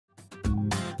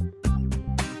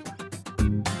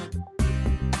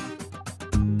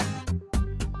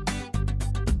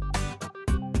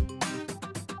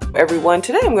Everyone,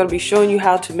 today I'm going to be showing you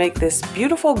how to make this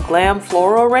beautiful glam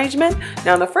floral arrangement.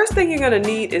 Now the first thing you're going to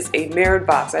need is a mirrored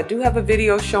box. I do have a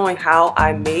video showing how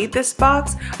I made this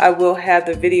box. I will have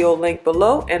the video link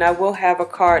below and I will have a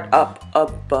card up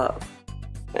above.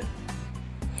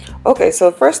 Okay, so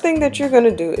the first thing that you're going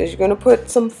to do is you're going to put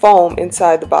some foam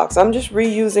inside the box. I'm just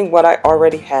reusing what I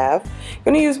already have. I'm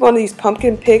going to use one of these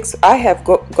pumpkin picks. I have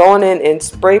gone in and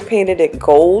spray painted it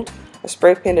gold. I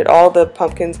spray painted all the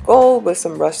pumpkins gold with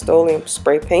some Rust-Oleum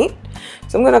spray paint.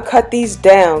 So I'm going to cut these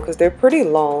down because they're pretty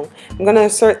long. I'm going to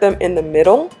insert them in the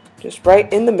middle, just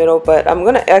right in the middle, but I'm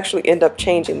going to actually end up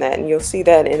changing that and you'll see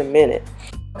that in a minute.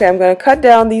 Okay, I'm going to cut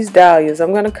down these dahlias.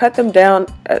 I'm going to cut them down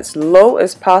as low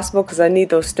as possible because I need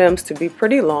those stems to be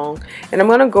pretty long. And I'm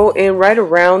going to go in right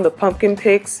around the pumpkin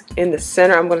picks in the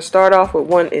center. I'm going to start off with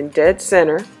one in dead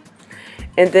center.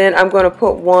 And then I'm going to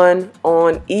put one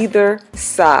on either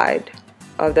side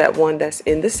of that one that's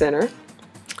in the center.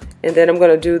 And then I'm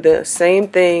going to do the same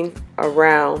thing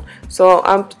around. So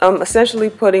I'm essentially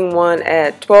putting one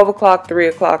at 12 o'clock, 3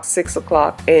 o'clock, 6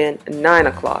 o'clock, and 9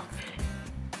 o'clock.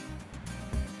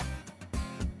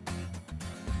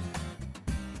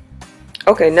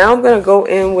 Okay, now I'm going to go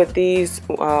in with these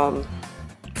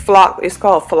it's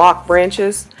called flock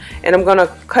branches, and I'm going to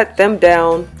cut them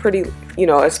down pretty,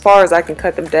 as far as I can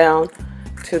cut them down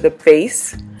to the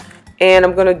base. And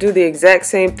I'm going to do the exact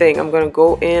same thing. I'm going to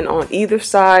go in on either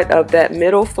side of that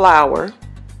middle flower.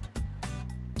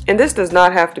 And this does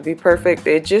not have to be perfect.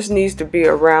 It just needs to be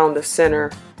around the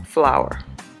center flower.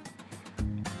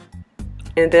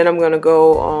 And then I'm going to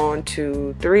go on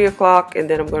to 3 o'clock, and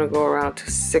then I'm going to go around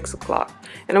to 6 o'clock.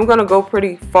 And I'm going to go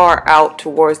pretty far out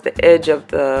towards the edge of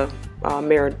the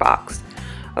mirrored box.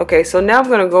 Okay, so now I'm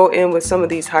going to go in with some of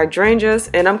these hydrangeas,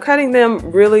 and I'm cutting them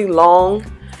really long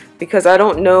because I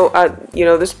don't know,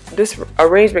 this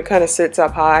arrangement kind of sits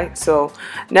up high. So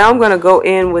now I'm going to go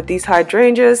in with these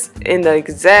hydrangeas in the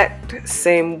exact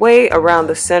same way around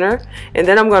the center, and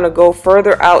then I'm going to go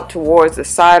further out towards the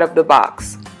side of the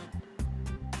box.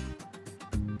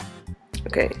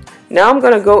 Okay, now I'm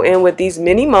going to go in with these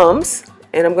mini mums,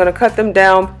 and I'm going to cut them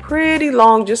down pretty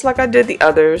long just like I did the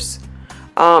others.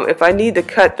 If I need to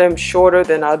cut them shorter,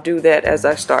 then I'll do that as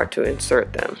I start to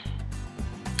insert them.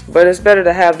 But it's better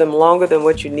to have them longer than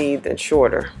what you need than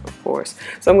shorter, of course.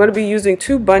 So I'm going to be using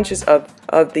 2 bunches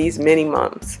of these mini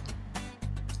mums.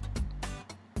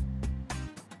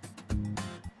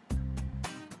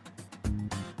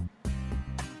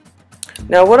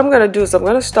 Now what I'm going to do is I'm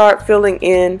going to start filling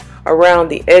in around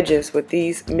the edges with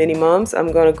these mini mums.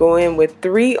 I'm going to go in with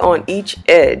 3 on each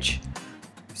edge.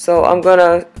 So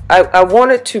I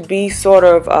want it to be sort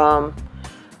of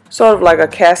like a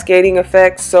cascading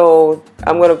effect. So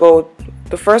I'm going to go,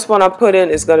 the first one I put in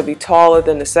is going to be taller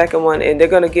than the second one, and they're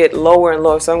going to get lower and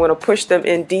lower. So I'm going to push them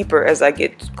in deeper as I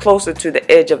get closer to the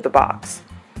edge of the box.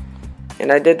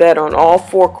 And I did that on all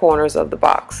 4 corners of the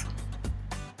box.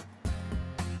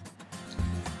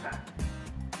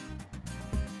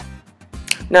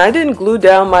 Now I didn't glue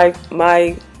down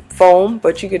my foam,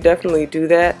 but you could definitely do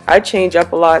that. I change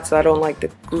up a lot, so I don't like to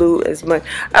glue as much.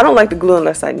 I don't like to glue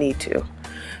unless I need to.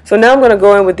 So now I'm going to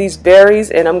go in with these berries,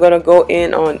 and I'm going to go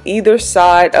in on either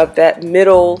side of that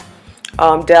middle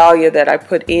dahlia that I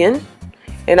put in.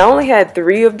 And I only had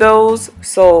 3 of those,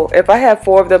 so if I had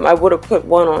 4 of them, I would have put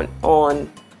one on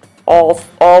all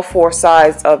 4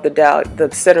 sides of the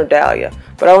center dahlia.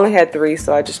 But I only had 3,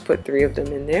 so I just put 3 of them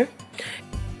in there.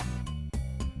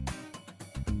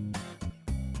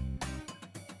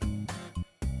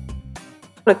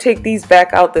 I'm going to take these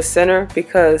back out the center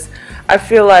because I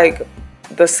feel like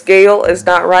the scale is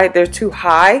not right. They're too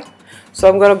high. So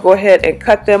I'm going to go ahead and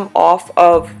cut them off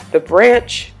of the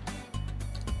branch.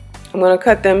 I'm going to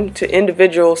cut them to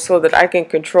individuals so that I can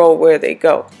control where they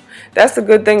go. That's the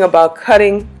good thing about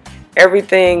cutting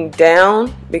everything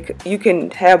down, because you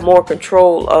can have more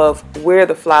control of where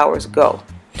the flowers go.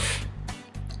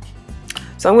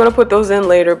 So I'm going to put those in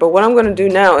later, but what I'm going to do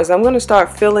now is I'm going to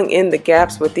start filling in the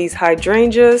gaps with these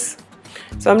hydrangeas.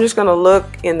 So I'm just going to look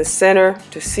in the center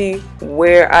to see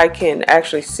where I can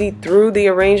actually see through the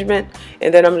arrangement,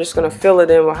 and then I'm just going to fill it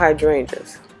in with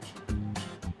hydrangeas.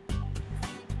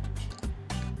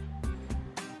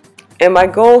 And my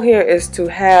goal here is to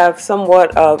have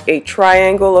somewhat of a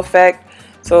triangle effect.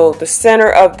 So the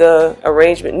center of the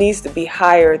arrangement needs to be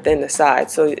higher than the side.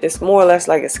 So it's more or less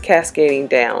like it's cascading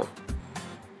down.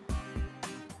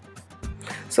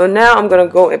 So now I'm going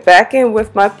to go back in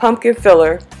with my pumpkin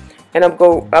filler, and I'm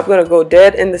going to go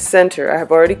dead in the center. I have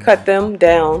already cut them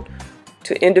down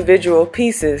to individual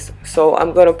pieces, so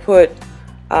I'm going to put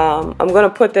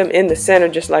them in the center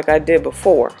just like I did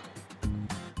before.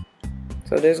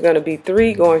 So there's going to be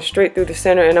 3 going straight through the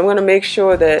center, and I'm going to make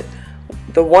sure that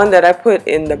the one that I put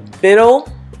in the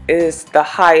middle is the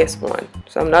highest one.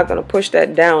 So I'm not going to push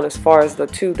that down as far as the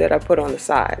 2 that I put on the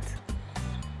sides.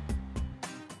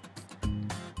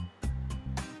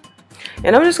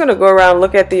 And I'm just going to go around,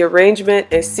 look at the arrangement,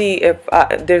 and see if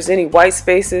there's any white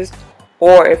spaces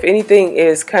or if anything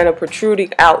is kind of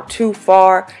protruding out too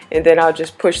far, and then I'll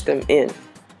just push them in.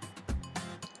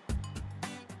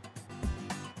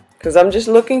 Because I'm just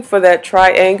looking for that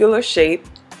triangular shape,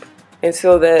 and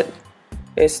so that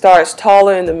it starts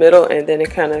taller in the middle and then it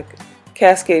kind of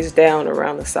cascades down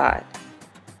around the side.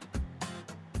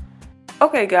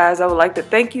 Okay guys, I would like to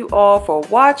thank you all for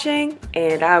watching,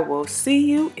 and I will see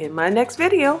you in my next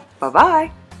video. Bye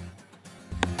bye.